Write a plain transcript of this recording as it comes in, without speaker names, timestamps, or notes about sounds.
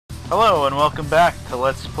Hello and welcome back to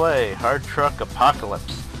Let's Play Hard Truck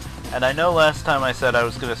Apocalypse. And I know last time I said I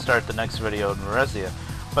was going to start the next video in Siel,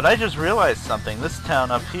 but I just realized something. This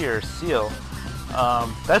town up here, Siel,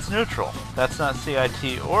 that's neutral. That's not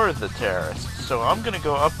CIT or the terrorists. So I'm going to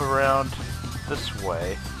go up around this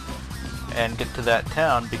way and get to that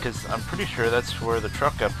town because I'm pretty sure that's where the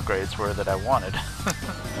truck upgrades were that I wanted.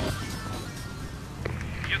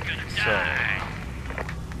 You're gonna die.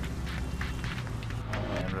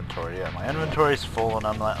 Inventory, yeah, my inventory's full and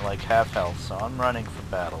I'm at like half health, so I'm running for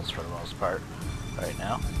battles for the most part right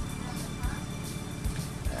now.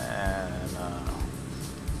 And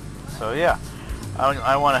so yeah,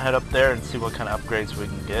 I want to head up there and see what kind of upgrades we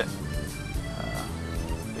can get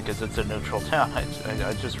because it's a neutral town.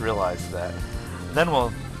 I just realized that. Then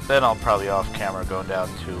I'll probably off camera go down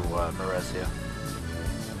to Siel.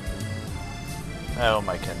 Oh, am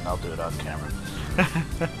I kidding? I'll do it on camera.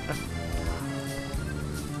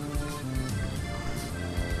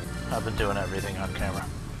 I've been doing everything on camera.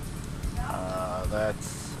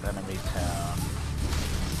 That's enemy town.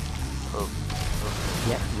 Oh.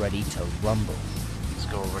 Get ready to rumble. Let's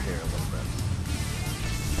go over here a little bit.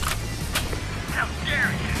 How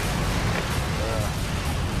dare you!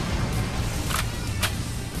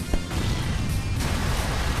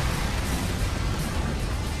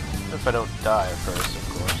 If I don't die first, of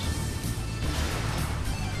course.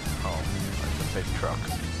 Oh, that's a big truck.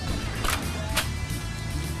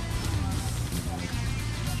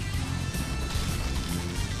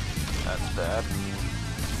 That's bad.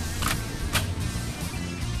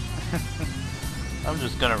 I'm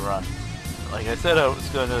just gonna run. Like I said I was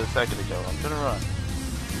gonna a second ago, I'm gonna run.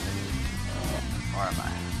 Where am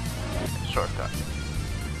I? Shortcut.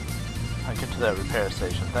 I get to that repair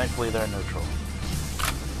station. Thankfully they're neutral.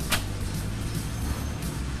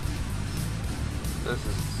 This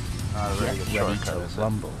is not a very good shortcut, is it?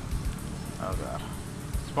 Rumble. Oh god.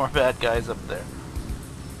 There's more bad guys up there.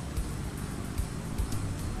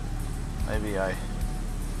 Maybe I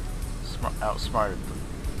outsmarted them.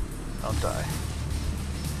 Don't die.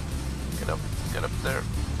 Get up there.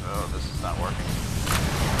 Oh, this is not working.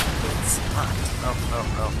 It's hot. No,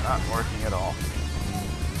 not working at all.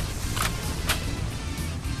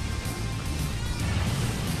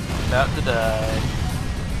 About to die.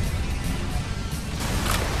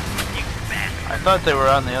 I thought they were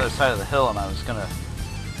on the other side of the hill and I was gonna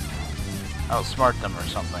outsmart them or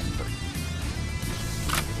something, but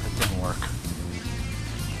it didn't work.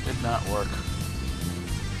 Did not work.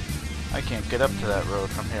 I can't get up to that road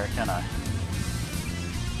from here, can I?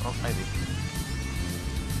 Oh, maybe.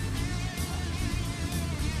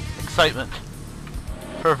 Excitement.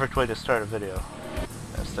 Perfect way to start a video.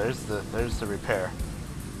 Yes, there's the repair.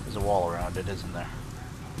 There's a wall around it, isn't there?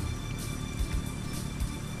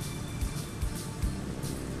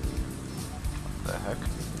 What the heck?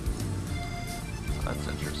 Oh, that's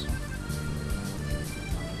interesting.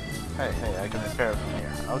 Hey, I can repair from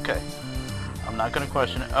here. Okay. I'm not going to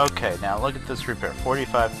question it. Okay, now look at this repair.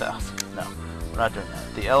 45,000. No, we're not doing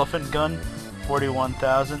that. The elephant gun,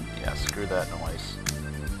 41,000. Yeah, screw that noise.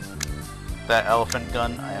 That elephant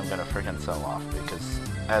gun, I am going to freaking sell off because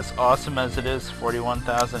as awesome as it is,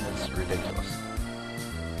 41,000 is ridiculous.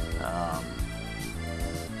 I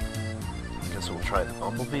guess we'll try the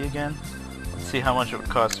Bumblebee again. Let's see how much it would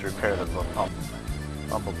cost to repair the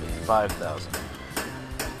Bumblebee. 5,000.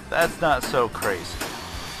 That's not so crazy.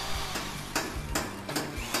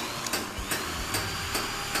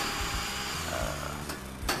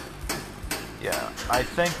 Yeah, I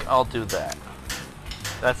think I'll do that.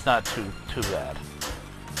 That's not too bad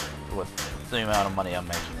with the amount of money I'm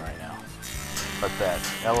making right now. But that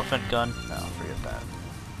elephant gun, no, forget that.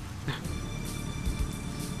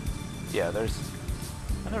 Yeah,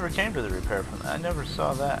 I never came to the repair from that. I never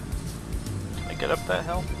saw that. Can I get up that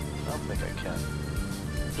hill? I don't think I can.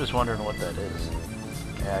 I'm just wondering what that is.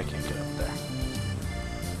 Yeah, I can't get up there.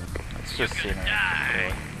 It's just scenery.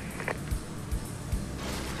 Really.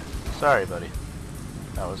 Sorry, buddy.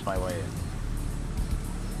 That was my way in.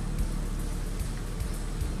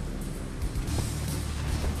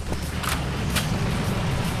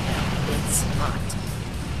 It's hot.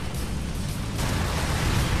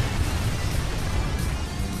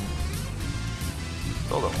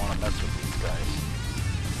 Still don't want to mess with these guys.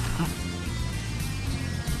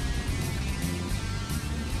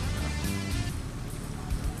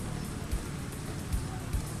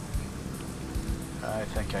 I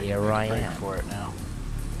think I Here can I break am. for it now.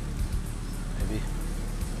 Maybe.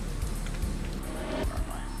 Where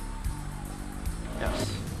am I? Yes.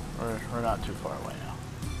 We're not too far away now.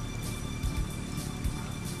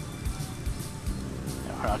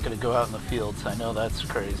 Yeah, We're not gonna go out in the fields. I know that's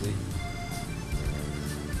crazy.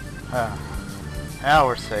 Now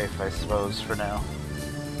we're safe, I suppose, for now.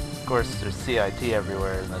 Of course, there's CIT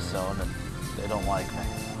everywhere in this zone, and they don't like me.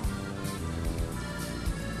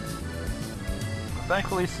 But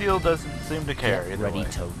thankfully, Siel doesn't seem to care Get either ready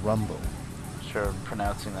way. to rumble. Sure, I'm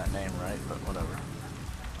pronouncing that name right, but whatever.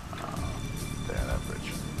 There, that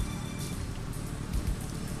bridge.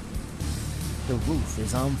 The roof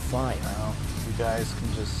is on fire. Well, you guys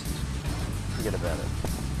can just forget about it.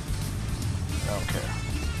 I don't care.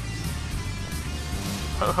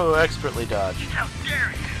 Oh, expertly dodged. How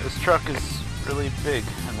dare you! This truck is really big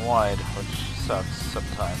and wide, which sucks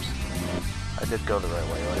sometimes. I did go the right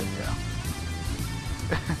way, right? Yeah.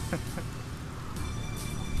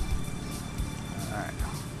 Alright.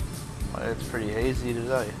 Well, it's pretty hazy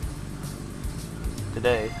today.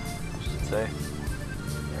 Today, I should say.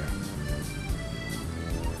 Here.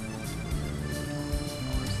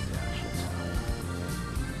 Where's the actual town?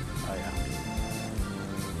 Oh, yeah.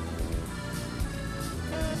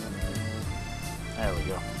 There we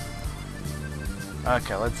go.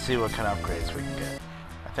 Okay, let's see what kind of upgrades we can get.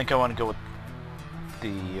 I think I want to go with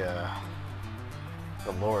the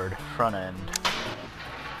Lord front end.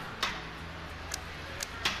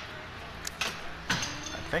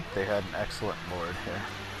 I think they had an excellent Lord here.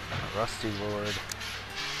 A rusty Lord.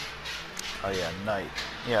 Oh yeah, Knight.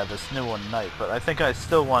 Yeah, this new one, Knight. But I think I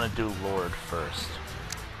still want to do Lord first.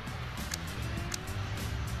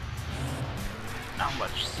 How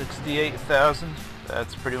much? 68,000?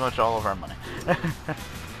 That's pretty much all of our money.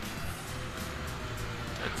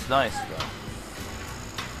 It's nice though.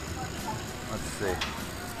 Let's see.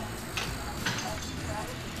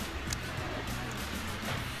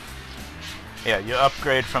 Yeah, you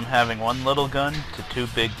upgrade from having one little gun to 2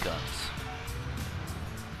 big guns.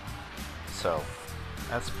 So,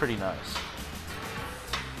 that's pretty nice.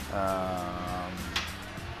 I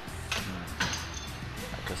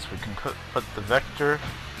guess we can put the Vector,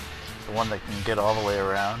 the one that can get all the way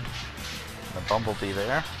around, and the Bumblebee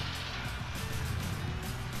there.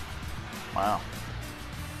 Wow.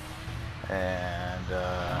 And,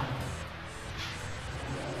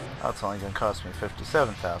 that's only going to cost me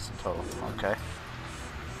 57,000 total. Okay.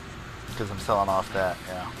 Because I'm selling off that,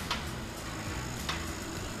 yeah.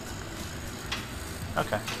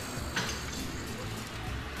 Okay.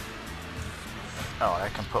 Oh, I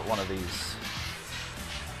can put one of these.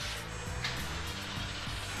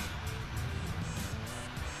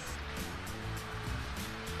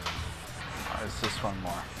 Or is this one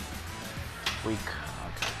more? Weak.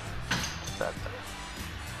 Okay. Put that there.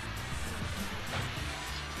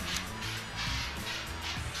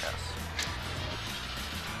 Yes.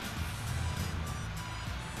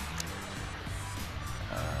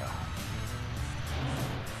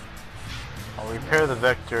 I'll repair the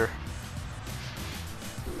Vector.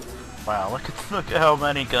 Wow, look at how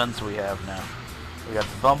many guns we have now. We got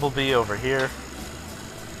the Bumblebee over here.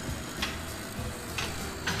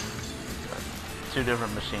 2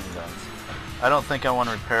 different machine guns. I don't think I want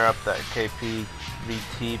to repair up that KP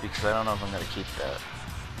VT because I don't know if I'm going to keep that.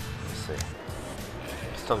 Let's see.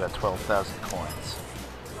 Still got 12,000 coins.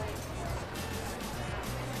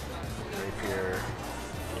 Rapier.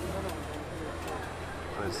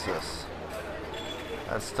 What is this?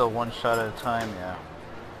 That's still 1 shot at a time, yeah.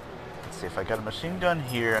 Let's see, if I got a machine gun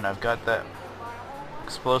here and I've got that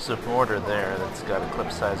explosive mortar there that's got a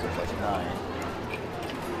clip size of like 9.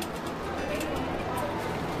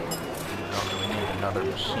 I don't really need another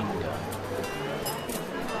machine gun.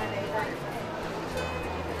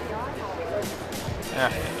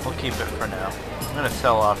 Yeah, we'll keep it for now. I'm gonna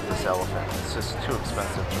sell off this elephant. It's just too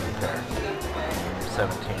expensive to repair.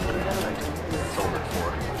 17 grand, I sold it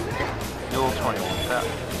for. Fuel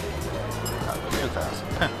 21,000.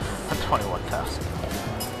 2,000. 21,000.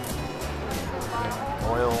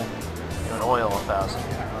 Oil, even oil 1,000.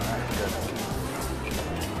 Alright, good.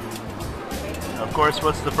 Of course,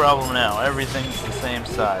 what's the problem now? Everything's the same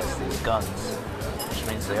size, these guns, which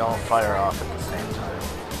means they all fire off at the same time.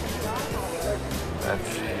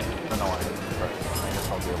 That's annoying, but I guess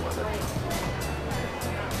I'll deal with it.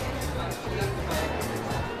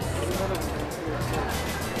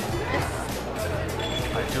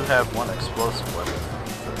 I do have one explosive weapon.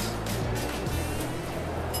 What's this?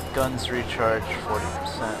 Guns recharge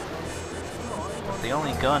 40%. The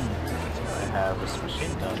only gun I have is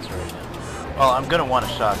machine guns right now. Well, I'm gonna want a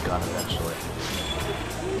shotgun eventually.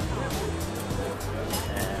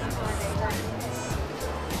 And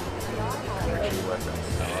energy weapons.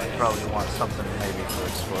 So I probably want something maybe for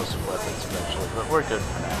explosive weapons eventually, but we're good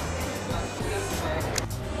for now.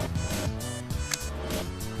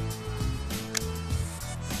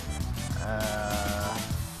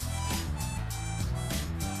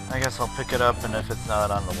 I guess I'll pick it up, and if it's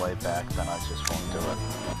not on the way back, then I just won't do it.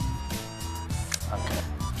 Okay.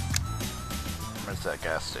 Where's that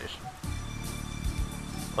gas station?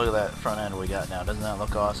 Look at that front end we got now. Doesn't that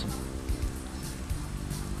look awesome?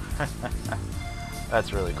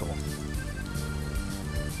 That's really cool.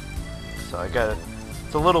 So I got it.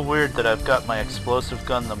 It's a little weird that I've got my explosive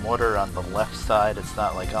gun, the mortar, on the left side. It's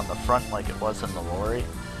not like on the front like it was in the lorry.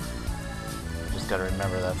 Just gotta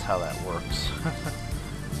remember that's how that works.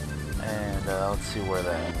 And let's see where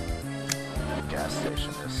that gas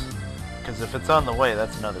station is. Because if it's on the way,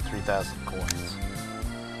 that's another 3,000 coins.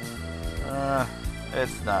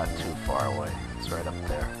 It's not too far away. It's right up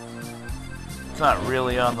there. It's not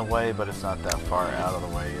really on the way, but it's not that far out of the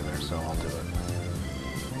way either, so I'll do it.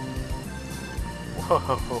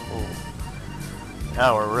 Whoa!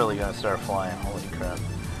 Now we're really gonna start flying. Holy crap.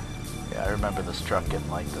 Yeah, I remember this truck getting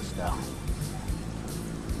like this now.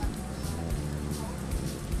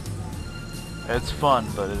 It's fun,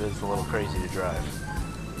 but it is a little crazy to drive.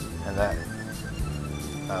 And that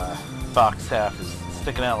box half is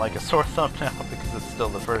sticking out like a sore thumb now because it's still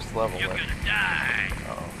the first level. You're gonna die.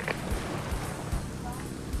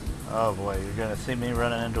 Oh boy, you're gonna see me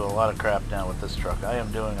running into a lot of crap now with this truck. I am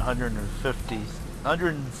doing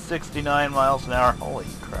 169 miles an hour. Holy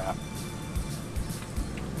crap.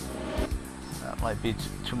 That might be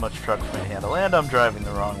too much truck for me to handle. And I'm driving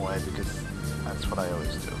the wrong way because that's what I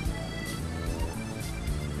always do.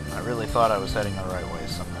 I really thought I was heading the right way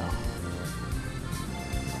somehow.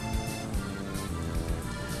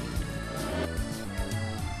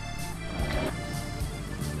 Okay.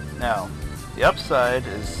 Now, the upside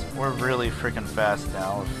is we're really freaking fast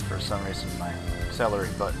now. If for some reason my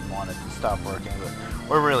accelerate button wanted to stop working, but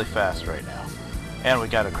we're really fast right now. And we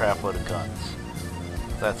got a crap load of guns.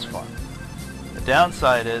 That's fun. The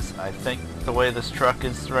downside is, I think the way this truck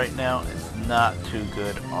is right now is not too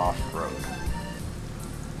good off-road.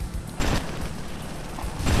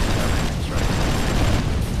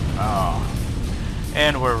 Oh,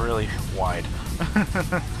 and we're really wide,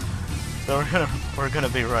 so we're gonna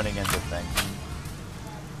be running into things.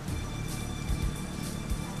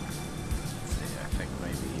 Let's see, I think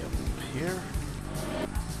maybe up here.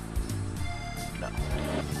 No,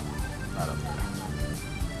 not up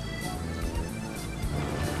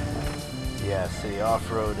there. Yeah, see,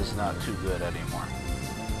 off-road is not too good anymore.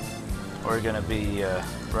 We're gonna be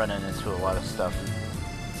running into a lot of stuff.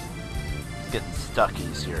 Getting stuck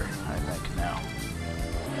easier, I think, now.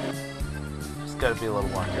 Just gotta be a little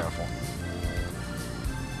more careful.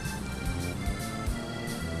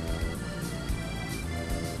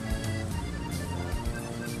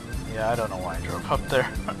 Yeah, I don't know why I drove up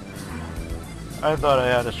there. I thought I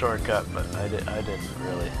had a shortcut, but I didn't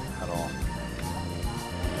really at all.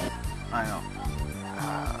 I know.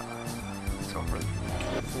 It's over to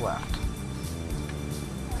the left.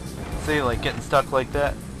 See, like getting stuck like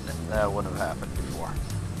that? That wouldn't have happened before.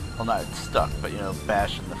 Well, not stuck, but you know,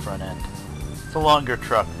 bashing the front end. It's a longer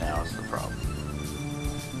truck now is the problem.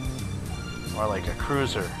 More like a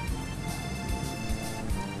cruiser.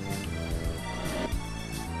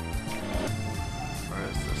 Where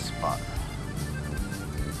is this spot?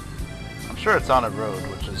 I'm sure it's on a road,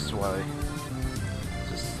 which is why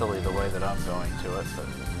it's just silly the way that I'm going to it, but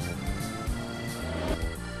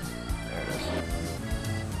there it is.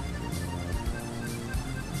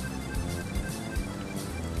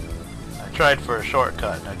 I tried for a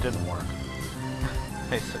shortcut and it didn't work.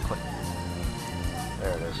 Basically.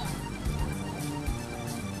 There it is.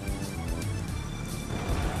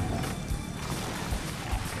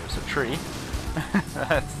 There's a tree.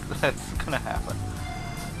 that's gonna happen.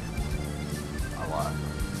 A lot.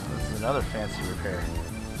 This is another fancy repair.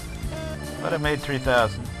 But I made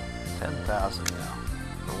 3,000. 10,000 now.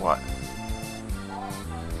 For what?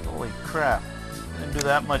 Holy crap. Didn't do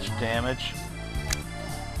that much damage.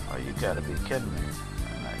 Oh, you gotta be kidding me.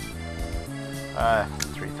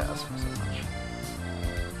 3,000 so much.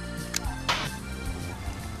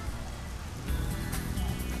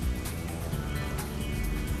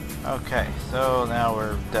 Okay, so now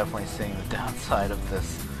we're definitely seeing the downside of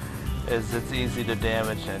this. Is it's easy to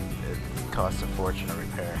damage and it costs a fortune to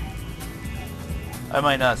repair. I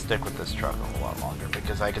might not stick with this truck a whole lot longer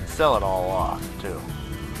because I can sell it all off too.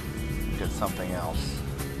 Get something else.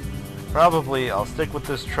 Probably I'll stick with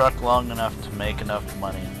this truck long enough to make enough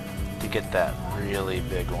money to get that really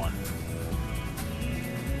big one.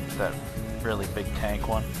 That really big tank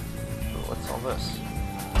one. But what's all this?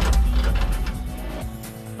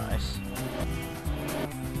 Nice.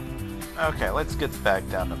 Okay, let's get back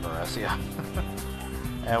down to Maresia.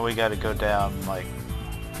 And we gotta go down like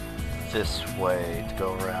this way to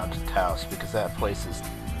go around to Taos because that place is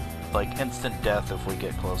like instant death if we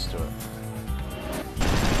get close to it.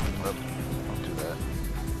 Whoop, don't do that.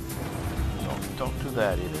 Don't do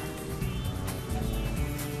that either.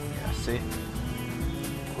 Yeah, see?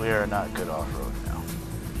 We are not good off-road now.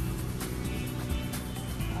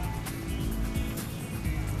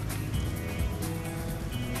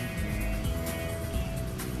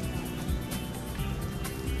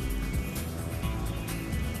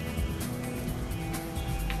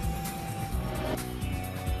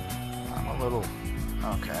 I'm a little...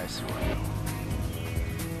 Okay, I see where I'm going.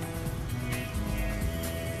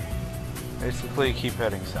 Basically, keep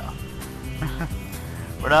heading south.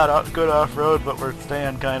 We're not good off-road, but we're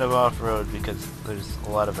staying kind of off-road because there's a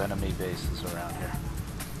lot of enemy bases around here.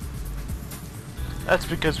 That's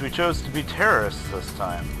because we chose to be terrorists this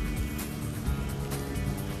time.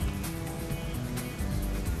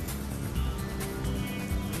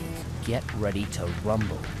 Get ready to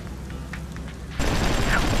rumble.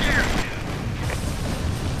 How dare you!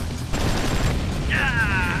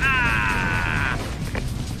 Ah!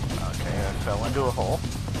 Okay, I fell into a hole.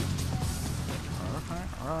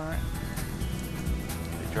 Alright.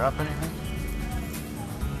 Did you drop anything?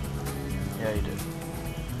 Yeah, you did.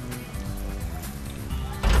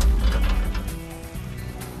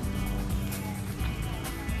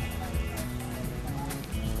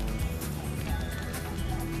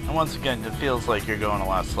 And once again, it feels like you're going a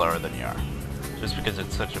lot slower than you are. Just because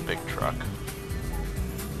it's such a big truck.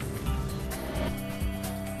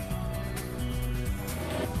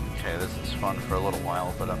 Okay, this is fun for a little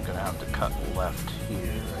while, but I'm gonna have to cut left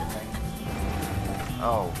here, I think.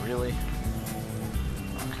 Oh, really?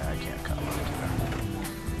 Okay, I can't cut left here.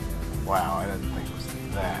 Wow, I didn't think it was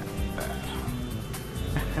that bad.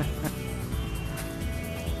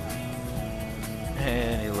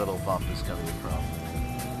 Any little bump is gonna be a problem.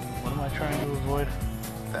 What am I trying to avoid?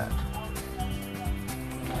 That.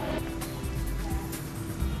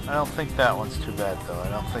 I don't think that one's too bad, though. I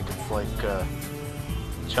don't think it's like a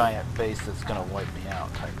giant base that's gonna wipe me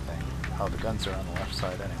out type thing. Oh, the guns are on the left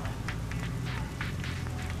side anyway.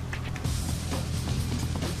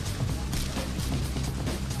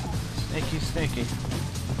 Sneaky, sneaky.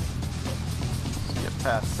 Let's get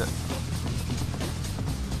past it.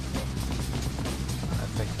 I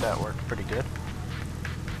think that worked pretty good.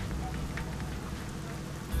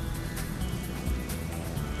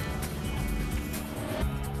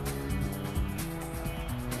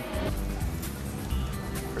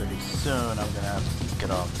 Pretty soon I'm gonna have to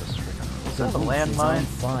get off this freaking road. Is that a landmine?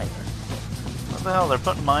 Fire. What the hell? They're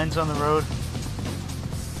putting mines on the road?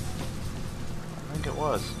 I think it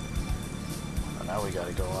was. Oh, now we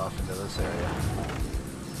gotta go off into this area.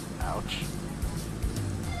 Ouch.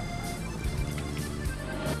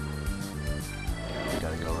 We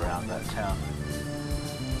gotta go around that town.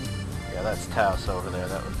 Yeah, that's Taos over there.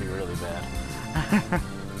 That would be really bad.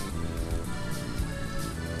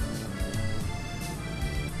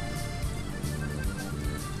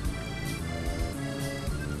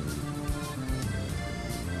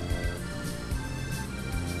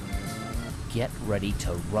 Get ready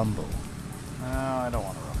to rumble. No, I don't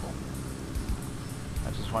want to rumble.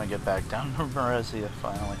 I just want to get back down to Marezia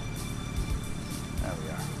finally. There we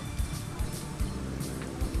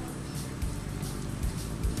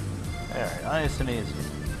are. There, nice and easy.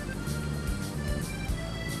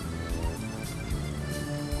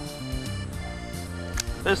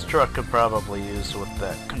 This truck could probably use with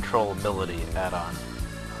that controllability add-on.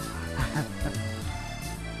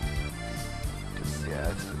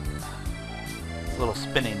 Yeah, it's a little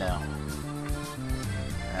spinny now.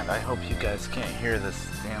 And I hope you guys can't hear this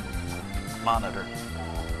damn monitor. I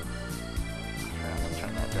have to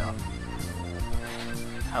turn that down.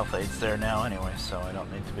 Health aid's there now anyway, so I don't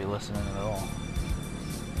need to be listening at all.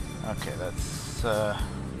 Okay, that's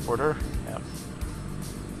order. Yep.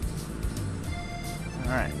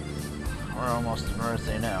 Alright. We're almost to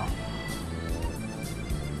Marezia now.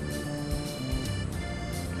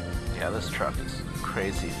 Yeah, this truck is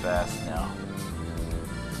crazy fast now.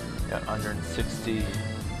 Got 160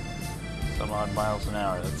 some odd miles an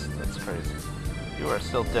hour. That's crazy. You are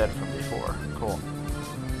still dead from before. Cool.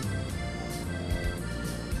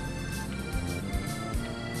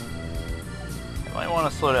 You might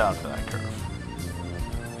want to slow down for that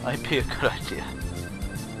curve. Might be a good idea.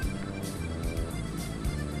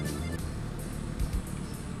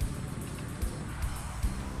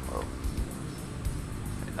 Whoa.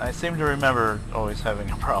 I seem to remember always having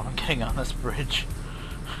a problem getting on this bridge.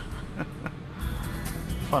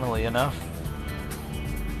 Funnily enough.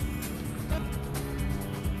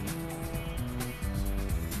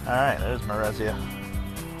 Alright, there's Marezia.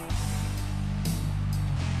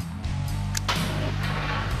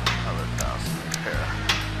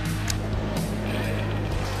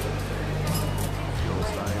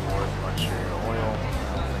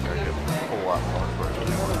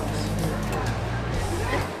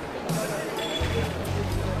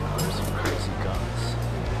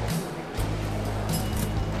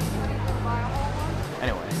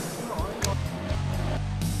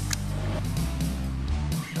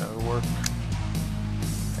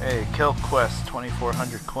 Kill quest,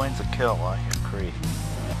 2,400 coins a kill. I agree.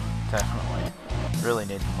 Definitely. Really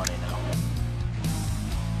need the money now.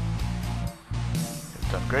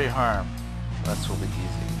 You've done great harm. This will be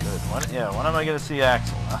easy. Good. When am I going to see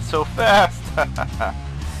Axel? Not so fast!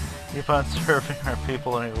 Keep on serving our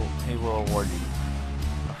people and he will award you.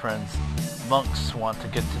 Our friends, monks want to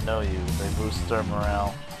get to know you. They boost their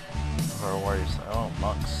morale of our warriors. Oh,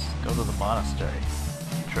 monks. Go to the monastery.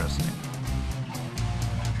 Interesting.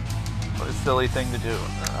 What a silly thing to do.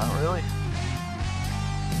 Not really.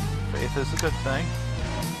 Faith is a good thing.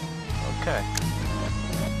 Okay.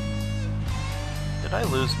 Did I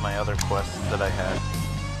lose my other quests that I had?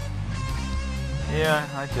 Yeah,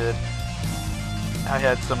 I did. I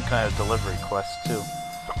had some kind of delivery quest too.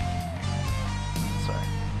 Sorry.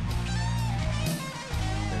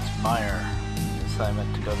 There's Meyer. The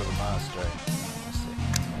assignment to go to the monastery. Let's see.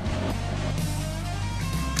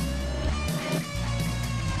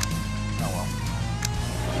 Oh well.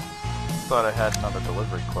 Thought I had another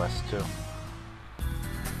delivery quest too.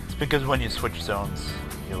 It's because when you switch zones,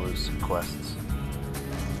 you lose some quests.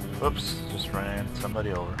 Whoops, just ran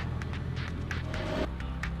somebody over.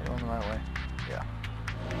 Going the right way? Yeah.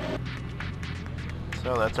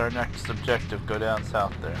 So that's our next objective, go down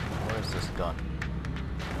south there. Where's this gun?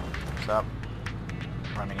 Stop.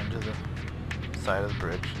 Running into the side of the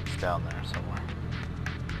bridge. It's down there somewhere.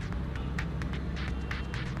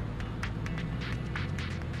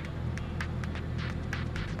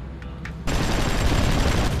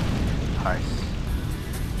 Nice.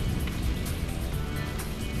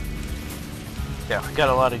 Yeah, we got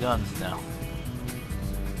a lot of guns now.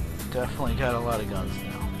 Definitely got a lot of guns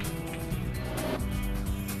now.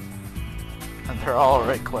 And they're all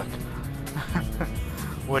right click.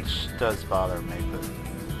 Which does bother me, but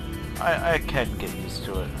I can get used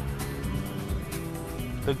to it.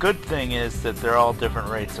 The good thing is that they're all different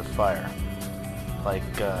rates of fire.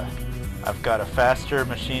 Like, I've got a faster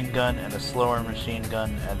machine gun and a slower machine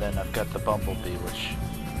gun, and then I've got the Bumblebee, which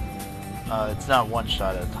it's not one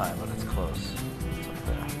shot at a time, but it's close. It's up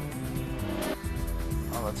there.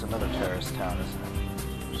 Oh, that's another terrorist town, isn't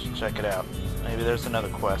it? Should check it out. Maybe there's another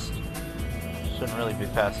quest. Shouldn't really be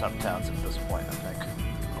passing up towns at this point, I think.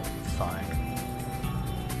 Oh, sign.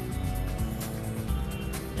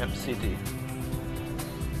 Yep, CD.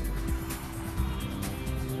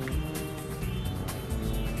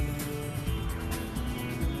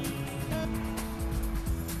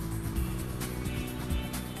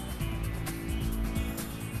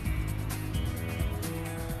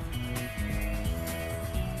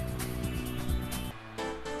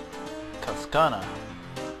 Toscana.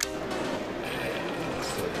 Let's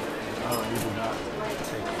see. Oh, you do not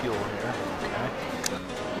take fuel here. Okay.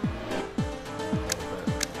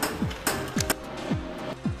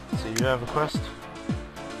 So you have a quest?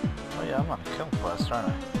 Oh yeah, I'm on a kill quest, aren't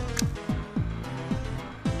I?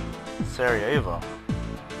 Sarajevo.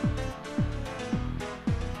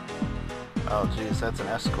 Oh geez, that's an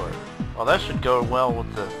escort. Well, that should go well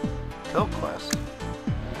with the kill quest,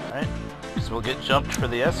 right? Because we'll get jumped for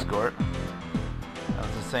the escort.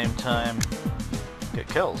 At the same time, get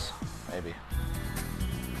kills, maybe.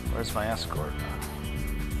 Where's my escort?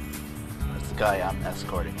 Where's the guy I'm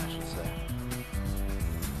escorting, I should say.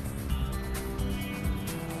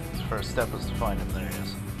 His first step is to find him. There he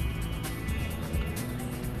is.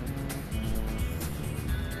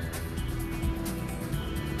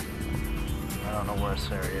 I don't know where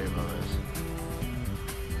Sarajevo is.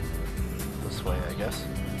 This way, I guess.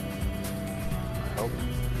 I hope.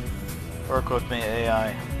 Work with me,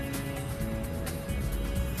 AI.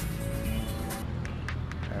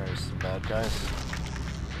 There's the bad guys.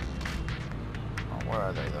 Oh, where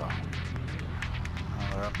are they, though? Oh,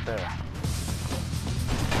 they're up there.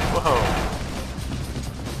 Whoa!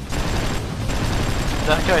 Did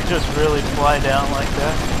that guy just really fly down like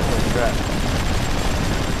that? Holy crap.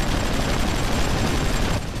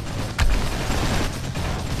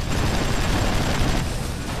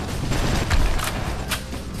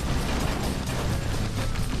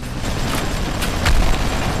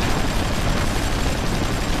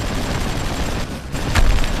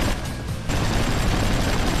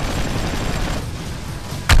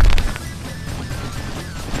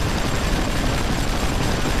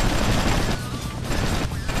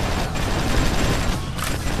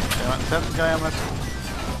 That's the guy I'm not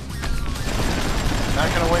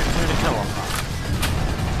gonna wait for me to kill him.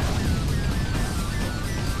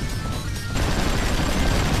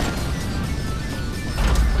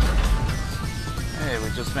 Hey, we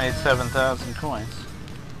just made 7,000 coins.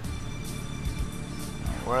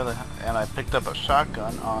 Where are the? And I picked up a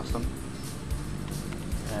shotgun. Awesome.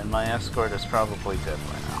 And my escort is probably dead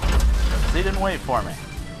by now. because he didn't wait for me.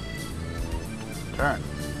 Turn.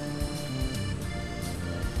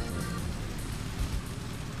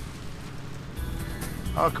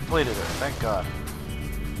 Oh, completed it. Thank God.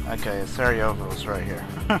 Okay, Sarajevo's right here.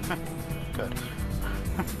 Good.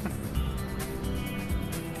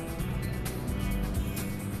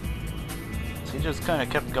 So he just kind of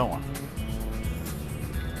kept going.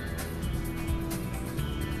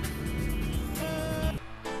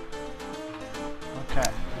 Okay.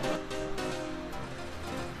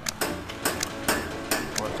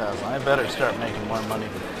 4,000. I better start making more money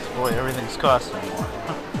because, boy, everything's costing more.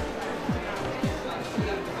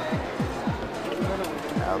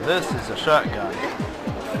 Now this is a shotgun.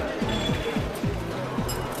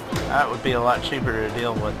 That would be a lot cheaper to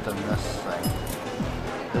deal with than this thing.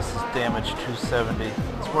 This is damage 270.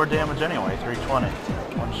 It's more damage anyway, 320.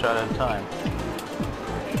 One shot at a time.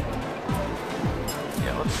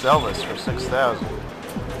 Yeah, let's sell this for 6,000.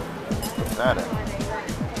 Put that in.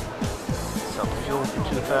 Sell the fuel for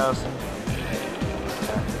 2,000.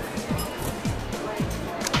 Okay.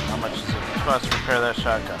 How much does it cost to repair that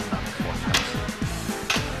shotgun?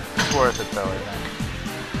 It's worth it though, I think.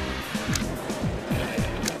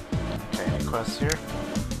 Okay, any quests here?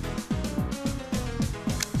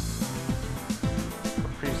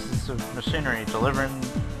 Pieces of machinery,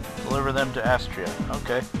 deliver them to Astria.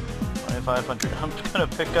 Okay. 2,500. I'm just gonna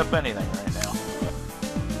pick up anything right now.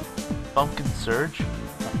 Pumpkin Surge?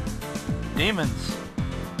 Demons!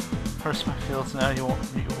 First my fields, now you want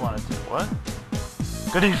to do what?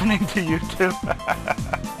 Good evening to you too.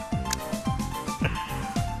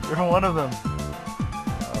 You're one of them.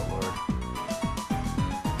 Oh lord.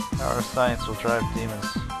 Our science will drive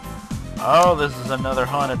demons. Oh, this is another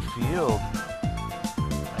haunted field.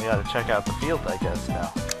 I gotta check out the field, I guess,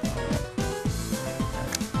 now.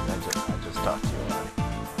 I just talked to you already.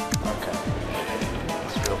 Okay.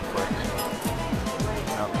 That's real quick.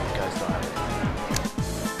 No, you guys don't have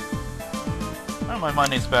anything. Well, my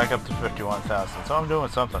money's back up to 51,000, so I'm doing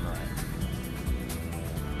something right.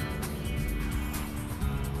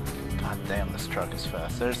 God damn, this truck is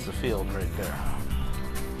fast. There's the field right there.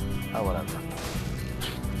 Oh, whatever.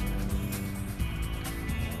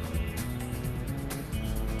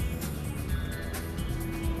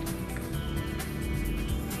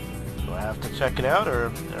 Do I have to check it out,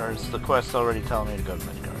 or is the quest already telling me to go to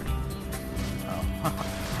Midgard?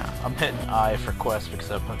 Oh. I'm hitting I for quest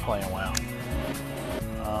because I've been playing WoW.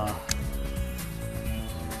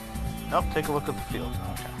 Nope, take a look at the field.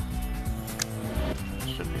 Okay.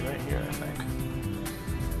 Should be right here, I think.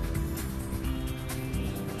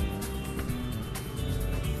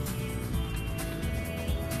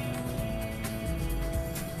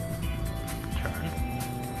 Turn.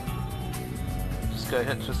 Just gotta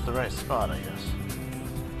hit just the right spot, I guess.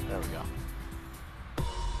 There we go.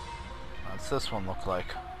 What's this one look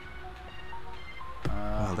like?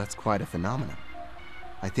 Well, that's quite a phenomenon.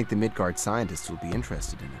 I think the Midgard scientists will be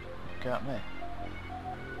interested in it. Got me.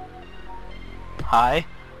 Hi?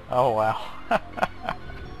 Oh wow.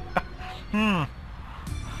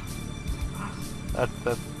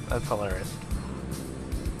 That's hilarious.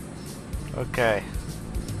 Okay.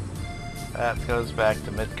 That goes back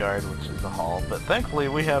to Midgard, which is the hall, but thankfully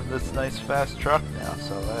we have this nice fast truck now,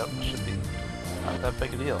 so that should be not that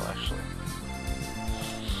big a deal actually.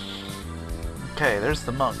 Okay, there's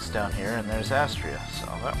the monks down here, and there's Astria, so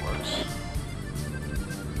that works.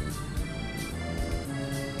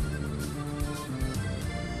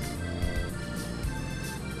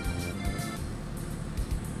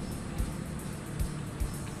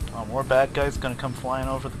 Oh, more bad guys gonna come flying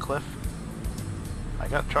over the cliff? I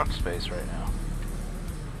got truck space right now.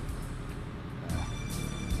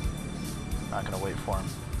 Not gonna wait for him.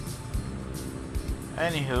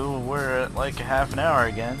 Anywho, we're at like a half an hour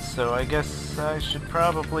again, so I guess I should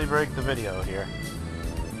probably break the video here.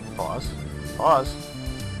 Pause. Pause.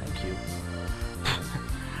 Thank you.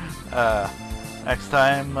 Next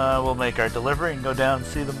time we'll make our delivery and go down and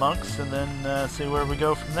see the monks, and then see where we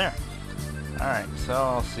go from there. Alright, so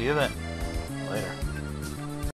I'll see you then. Later.